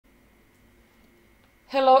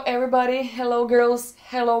Hello everybody, hello girls,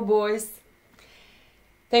 hello boys.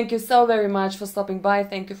 Thank you so very much for stopping by.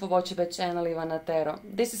 Thank you for watching my channel IvanaTarot.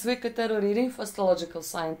 This is weekly tarot reading for astrological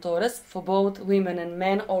sign Taurus for both women and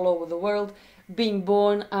men all over the world being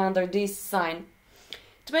born under this sign.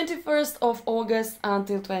 21st of August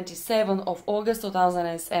until 27th of August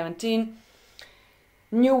 2017.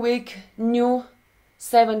 New week, new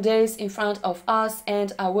 7 days in front of us,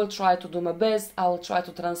 and I will try to do my best. I will try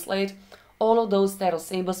to translate all of those tarot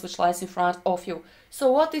symbols which lies in front of you.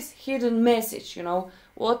 So what is hidden message,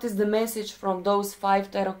 what is the message from those 5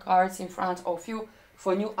 tarot cards in front of you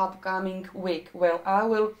for new upcoming week? Well, I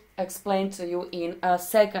will explain to you in a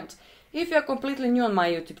second. If you are completely new on my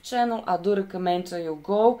YouTube channel, I do recommend you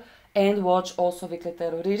go and watch also weekly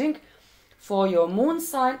tarot reading for your moon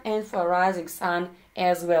sign and for rising sign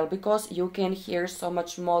as well, because you can hear so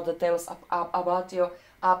much more details about your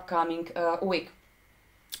upcoming week.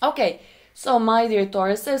 Okay, so my dear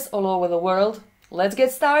Tauruses all over the world, let's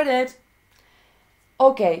get started.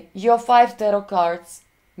 Okay, your 5 tarot cards.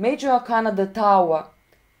 Major Arcana the Tower,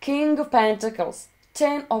 King of Pentacles,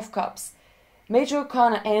 10 of Cups, Major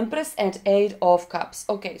Arcana Empress and 8 of Cups.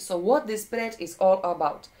 Okay, so what this spread is all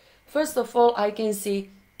about. First of all, I can see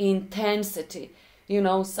intensity.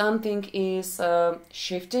 Something is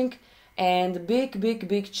shifting and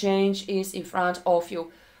big change is in front of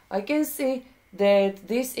you. I can see that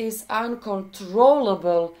this is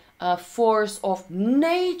uncontrollable force of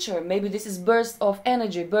nature. Maybe this is burst of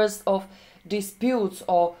energy, burst of disputes,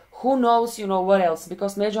 or who knows, what else.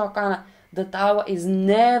 Because Major Arcana, the Tower, is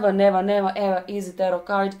never ever easy tarot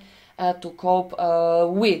card to cope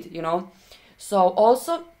with, So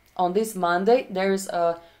also on this Monday there is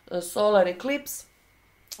a solar eclipse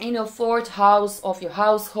in your 4th house of your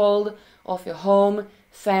household, of your home,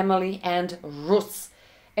 family and roots.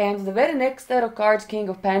 And the very next tarot card, King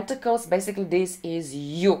of Pentacles, basically this is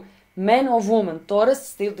you. Man or woman, Taurus,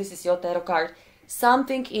 still this is your tarot card.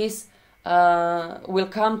 Something is will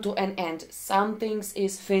come to an end. Something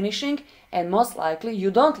is finishing, and most likely you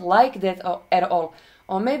don't like that at all.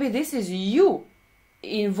 Or maybe this is you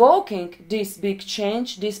invoking this big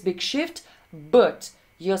change, this big shift, but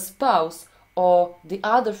your spouse or the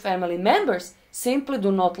other family members simply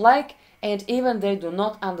do not like, and even they do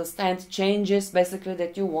not understand changes basically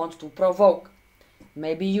that you want to provoke.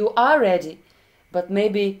 Maybe you are ready, but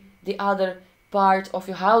maybe the other part of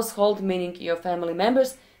your household, meaning your family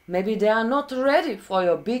members, maybe they are not ready for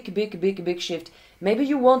your big shift. Maybe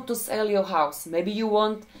you want to sell your house, maybe you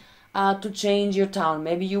want to change your town,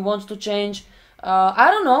 maybe you want to change,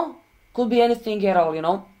 I don't know, could be anything at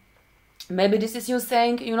all, Maybe this is you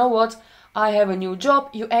saying, you know what, I have a new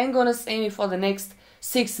job, you ain't gonna see me for the next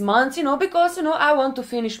 6 months, because, I want to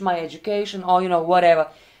finish my education or, whatever.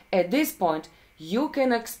 At this point, you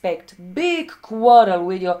can expect big quarrel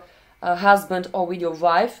with your husband or with your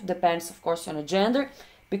wife, depends, of course, on the gender,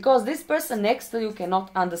 because this person next to you cannot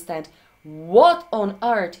understand what on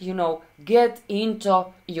earth, get into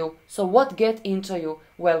you. So what get into you?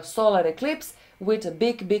 Well, solar eclipse with a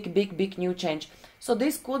big new change. So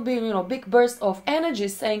this could be, big burst of energy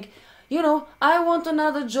saying, I want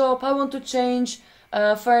another job, I want to change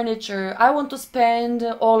furniture, I want to spend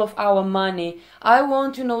all of our money, I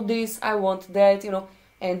want, this, I want that,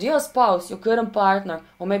 and your spouse, your current partner,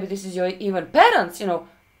 or maybe this is your even parents,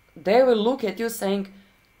 they will look at you saying,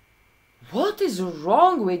 what is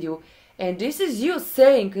wrong with you? And this is you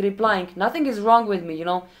saying, replying, nothing is wrong with me,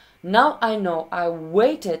 Now I know, I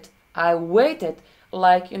waited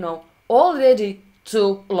like, already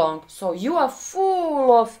too long. So you are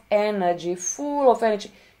full of energy,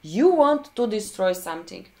 You want to destroy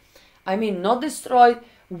something. I mean, not destroy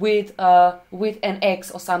with an X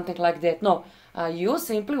or something like that. No, you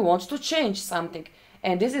simply want to change something.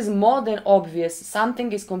 And this is more than obvious.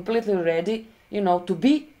 Something is completely ready, to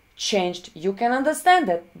be changed. You can understand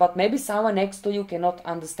that, but maybe someone next to you cannot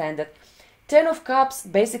understand that. 10 of Cups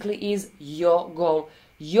basically is your goal.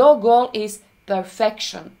 Your goal is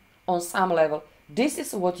perfection on some level. This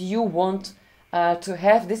is what you want to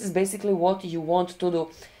have. This is basically what you want to do.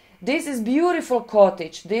 This is beautiful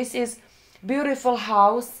cottage. This is beautiful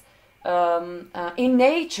house in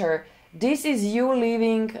nature. This is you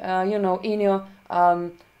living, in your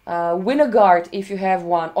vineyard if you have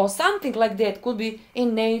one, or something like that. Could be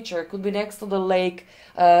in nature, could be next to the lake,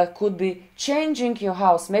 could be changing your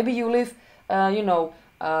house. Maybe you live,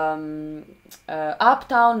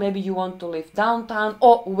 uptown, maybe you want to live downtown,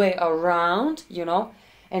 or way around,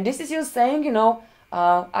 and this is you saying,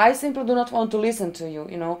 I simply do not want to listen to you,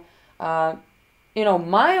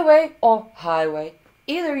 my way or highway.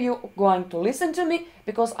 Either you're going to listen to me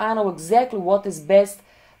because I know exactly what is best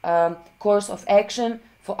course of action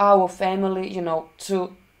for our family, you know,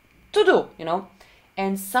 to do, you know.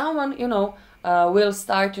 And someone, you know, will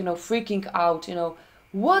start, you know, freaking out, you know,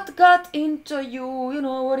 what got into you, you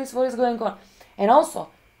know, what is going on. And also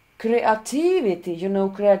creativity, you know,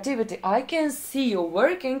 creativity. I can see you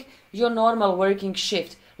working your normal working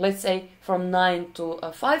shift, let's say from 9 to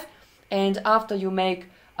 5, and after you make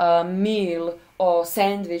a meal or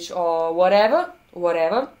sandwich or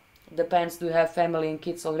whatever, depends, do you have family and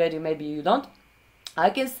kids already, maybe you don't. I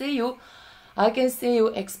can see you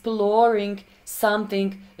exploring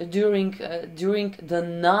something during the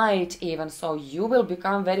night even, so you will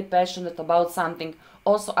become very passionate about something.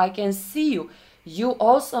 Also, I can see you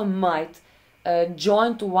also might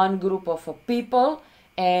join to one group of people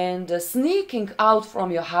and sneaking out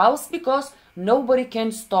from your house, because nobody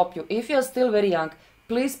can stop you. If you're still very young,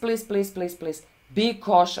 please be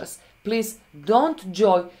cautious. Please don't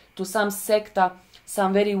join to some secta,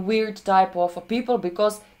 some very weird type of people,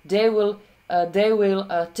 because they will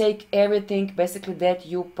take everything basically that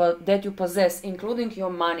you possess, including your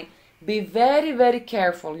money. Be very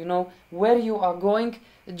careful, you know, where you are going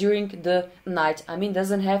during the night. I mean,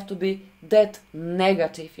 doesn't have to be that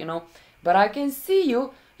negative, you know, but I can see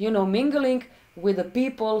you, you know, mingling with the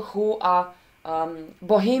people who are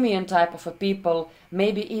bohemian type of a people,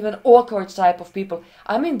 maybe even awkward type of people.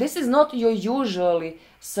 I mean, this is not your usually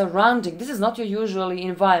surrounding, this is not your usually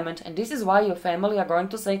environment, and this is why your family are going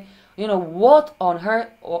to say, you know, what on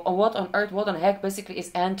earth, what on heck basically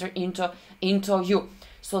is enter into you.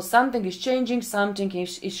 So something is changing, something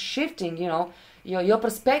is shifting, you know, your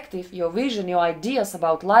perspective, your vision, your ideas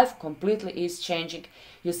about life completely is changing.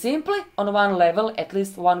 You simply, on one level, at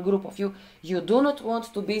least one group of you do not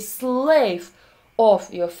want to be slave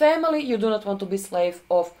of your family, you do not want to be slave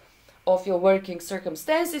of your working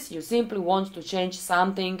circumstances, you simply want to change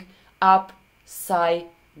something upside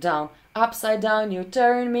down. Upside down, you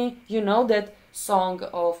turn me, you know that song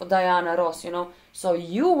of Diana Ross, you know. So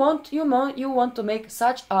you want to make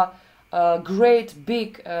such a great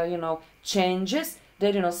big, you know, changes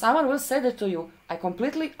that, you know, someone will say that to you. I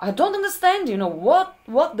don't understand, you know, what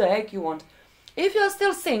the heck you want. If you are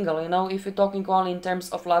still single, you know, if you're talking only in terms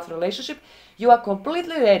of love relationship, you are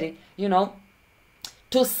completely ready, you know,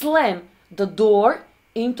 to slam the door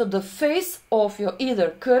into the face of your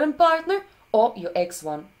either current partner or your ex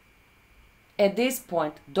one. At this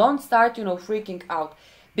point, don't start, you know, freaking out,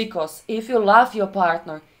 because if you love your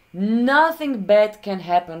partner, nothing bad can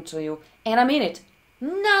happen to you, and I mean it,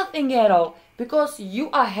 nothing at all, because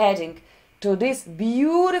you are heading to this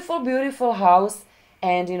beautiful house,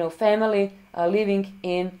 and, you know, family living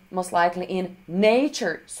in, most likely in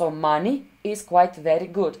nature, so money is quite very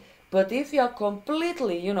good. But if you are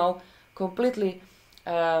completely, you know,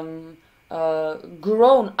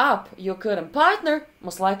 grown up your current partner,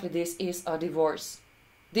 most likely this is a divorce.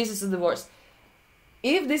 This is a divorce.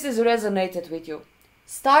 If this is resonated with you,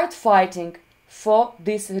 start fighting for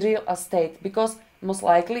this real estate, because most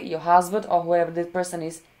likely your husband or whoever this person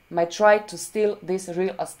is might try to steal this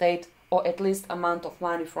real estate or at least amount of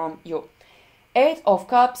money from you. 8 of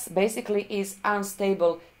Cups basically is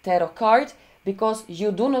unstable tarot card, because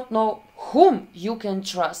you do not know whom you can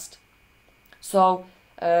trust. So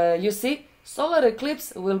you see, solar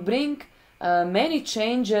eclipse will bring many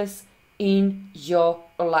changes in your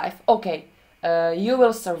life. Okay, you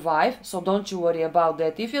will survive, so don't you worry about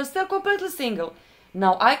that. If you're still completely single,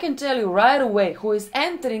 now I can tell you right away who is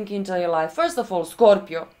entering into your life. First of all,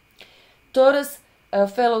 Scorpio, Taurus,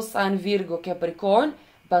 fellow sign Virgo, Capricorn,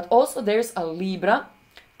 but also there's a Libra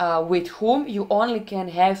with whom you only can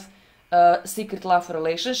have a secret love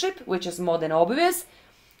relationship, which is more than obvious.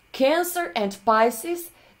 Cancer and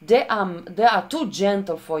Pisces, they are too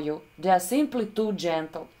gentle for you. They are simply too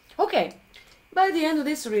gentle. Okay, by the end of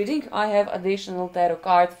this reading, I have additional tarot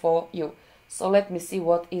card for you. So let me see,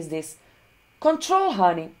 what is this? Control,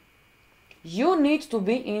 honey. You need to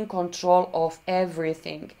be in control of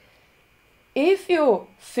everything. If you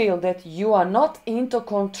feel that you are not into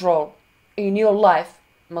control in your life,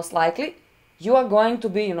 most likely you are going to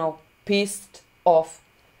be, you know, pissed off.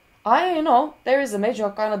 There is a major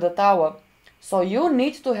arcana, the Tower. So you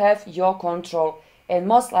need to have your control, and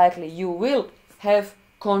most likely you will have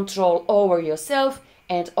control over yourself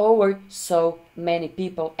and over so many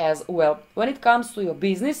people as well. When it comes to your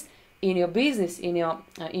business, in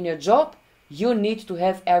your job, you need to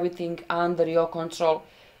have everything under your control.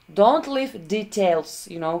 Don't leave details,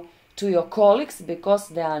 you know, to your colleagues, because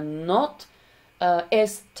they are not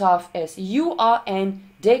as tough as you are, and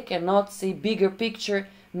they cannot see bigger picture,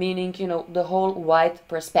 meaning, you know, the whole wide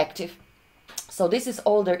perspective. So this is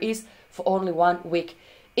all there is for only 1 week.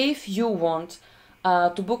 If you want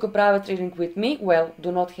to book a private reading with me, well,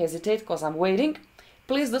 do not hesitate because I'm waiting.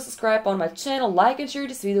 Please do subscribe on my channel, like and share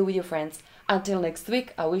this video with your friends. Until next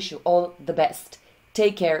week, I wish you all the best.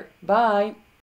 Take care. Bye.